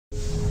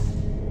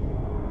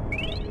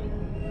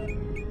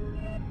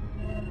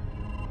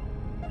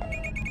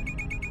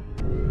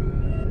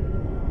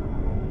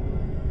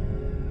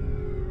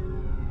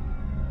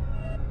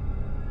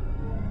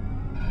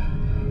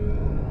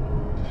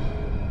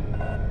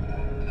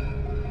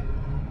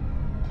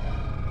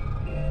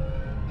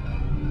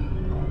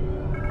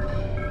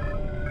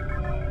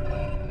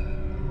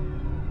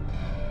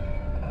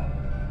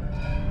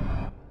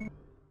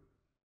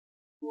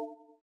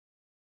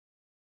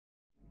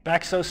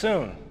Back so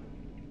soon?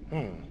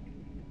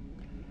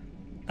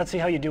 Let's see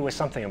how you do with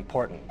something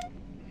important.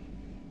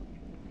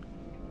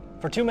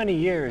 For too many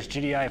years,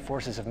 GDI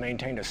forces have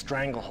maintained a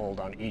stranglehold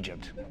on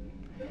Egypt.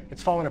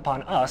 It's fallen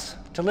upon us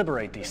to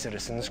liberate these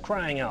citizens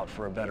crying out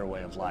for a better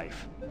way of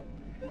life.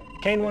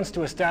 Kane wants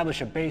to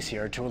establish a base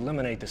here to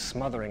eliminate the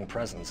smothering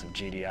presence of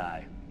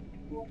GDI.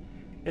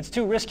 It's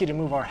too risky to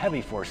move our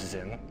heavy forces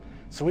in,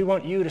 so we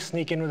want you to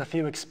sneak in with a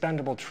few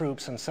expendable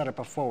troops and set up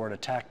a forward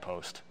attack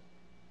post.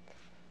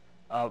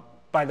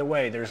 By the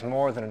way, there's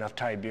more than enough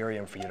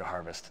Tiberium for you to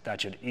harvest. That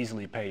should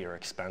easily pay your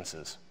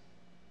expenses.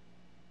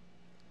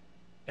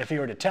 If you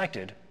are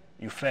detected,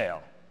 you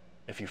fail.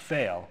 If you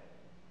fail,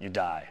 you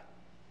die.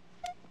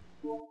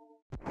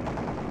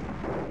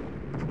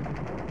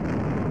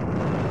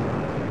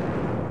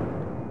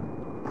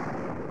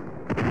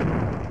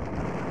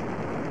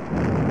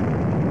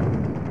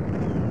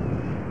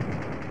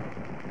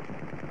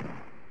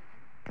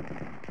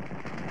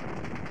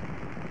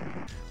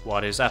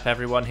 What is up,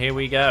 everyone? Here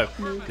we go.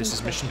 This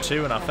is mission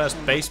 2 and our first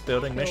base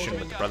building mission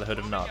with the Brotherhood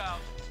of Nod.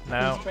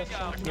 Now,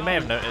 you may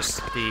have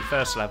noticed the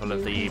first level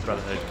of the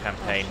Brotherhood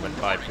campaign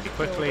went by pretty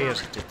quickly, as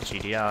it did the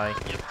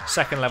GDI.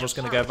 Second level's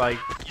going to go by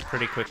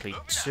pretty quickly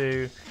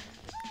too.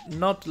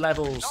 Nod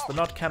levels, the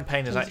Nod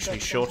campaign is actually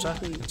shorter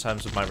in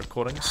terms of my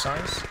recording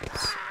size.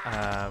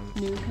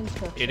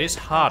 It is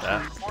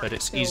harder, but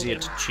it's easier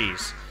to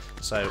cheese.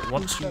 So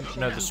once you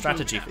know the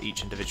strategy for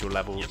each individual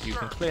level, you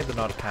can clear the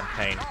Nod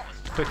campaign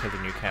quicker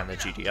than you can the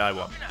GDI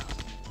one.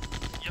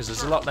 Because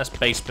there's a lot less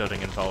base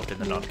building involved in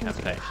the Nod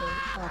campaign.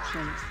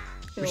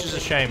 Which is a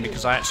shame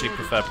because I actually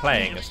prefer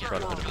playing as the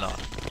Brotherhood of Nod.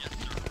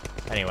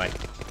 Anyway,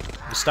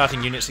 the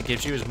starting units it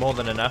gives you is more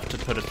than enough to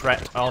put a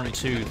threat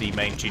onto the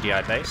main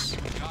GDI base.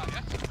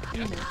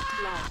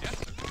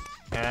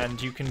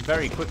 And you can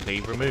very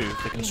quickly remove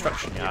the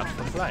construction yard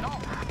from play.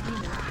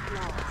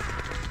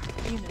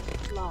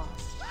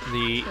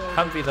 The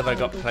Humvee that I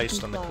got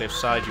placed on the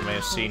cliffside, you may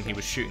have seen he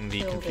was shooting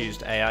the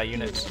confused AI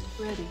units.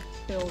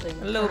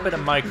 A little bit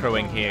of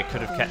microing here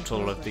could have kept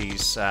all of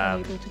these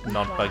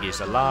Nod buggies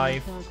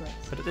alive,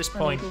 but at this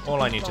point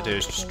all I need to do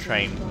is just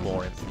train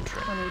more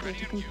infantry.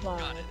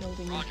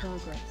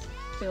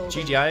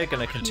 GDI are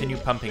going to continue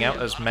pumping out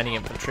as many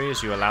infantry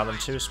as you allow them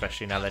to,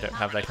 especially now they don't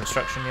have their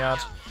construction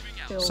yards.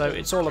 So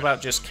it's all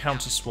about just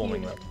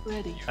counter-swarming them.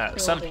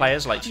 Some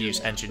players like to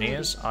use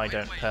engineers, I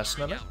don't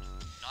personally.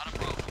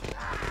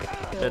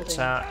 But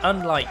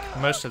unlike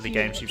most of the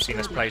games you've seen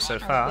us play so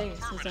far,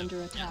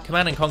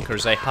 Command & Conquer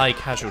is a high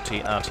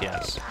casualty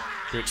RTS.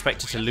 You're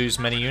expected to lose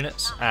many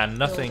units, and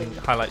nothing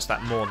highlights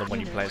that more than when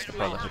you play as the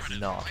Brotherhood of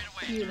Nod.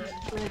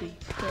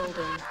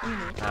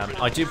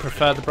 I do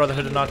prefer the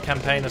Brotherhood of Nod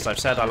campaign. As I've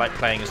said, I like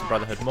playing as the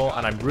Brotherhood more,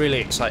 and I'm really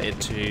excited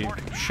to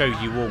show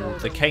you all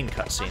the Kane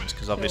cutscenes,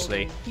 because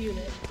obviously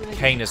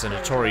Kane is a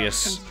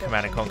notorious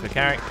Command & Conquer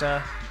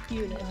character.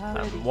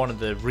 One of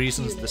the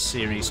reasons the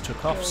series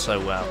took off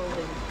so well,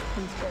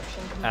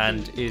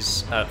 and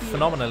is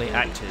phenomenally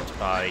acted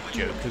by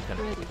Joe Kukan.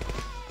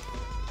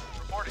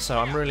 So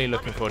I'm really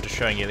looking forward to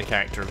showing you the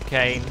character of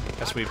Kane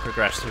as we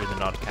progress through the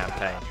Nod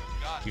campaign.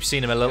 You've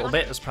seen him a little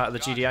bit as part of the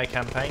GDI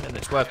campaign, and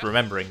it's worth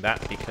remembering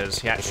that because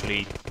he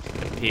actually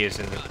appears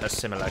in a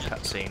similar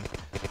cutscene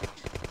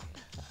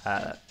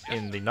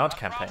in the Nod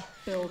campaign.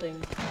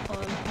 Building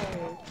on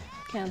hold.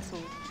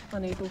 Cancelled.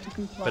 Unable to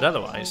comply. But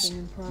otherwise,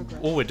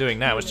 all we're doing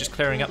now is just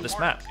clearing up this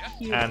map,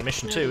 and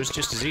Mission 2 is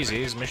just as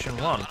easy as Mission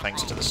 1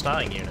 thanks to the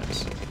starting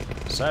units.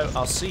 So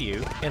I'll see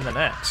you in the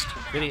next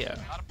video.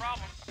 Not a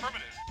problem.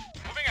 Affirmative.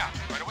 Moving out.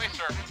 Right away,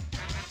 sir.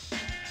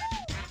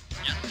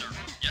 Yes, sir.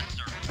 Yes,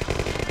 sir.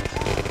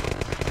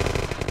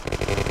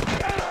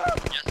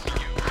 Yes, sir.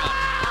 You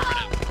got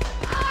it.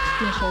 Affirmative.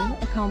 Mission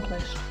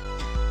accomplished.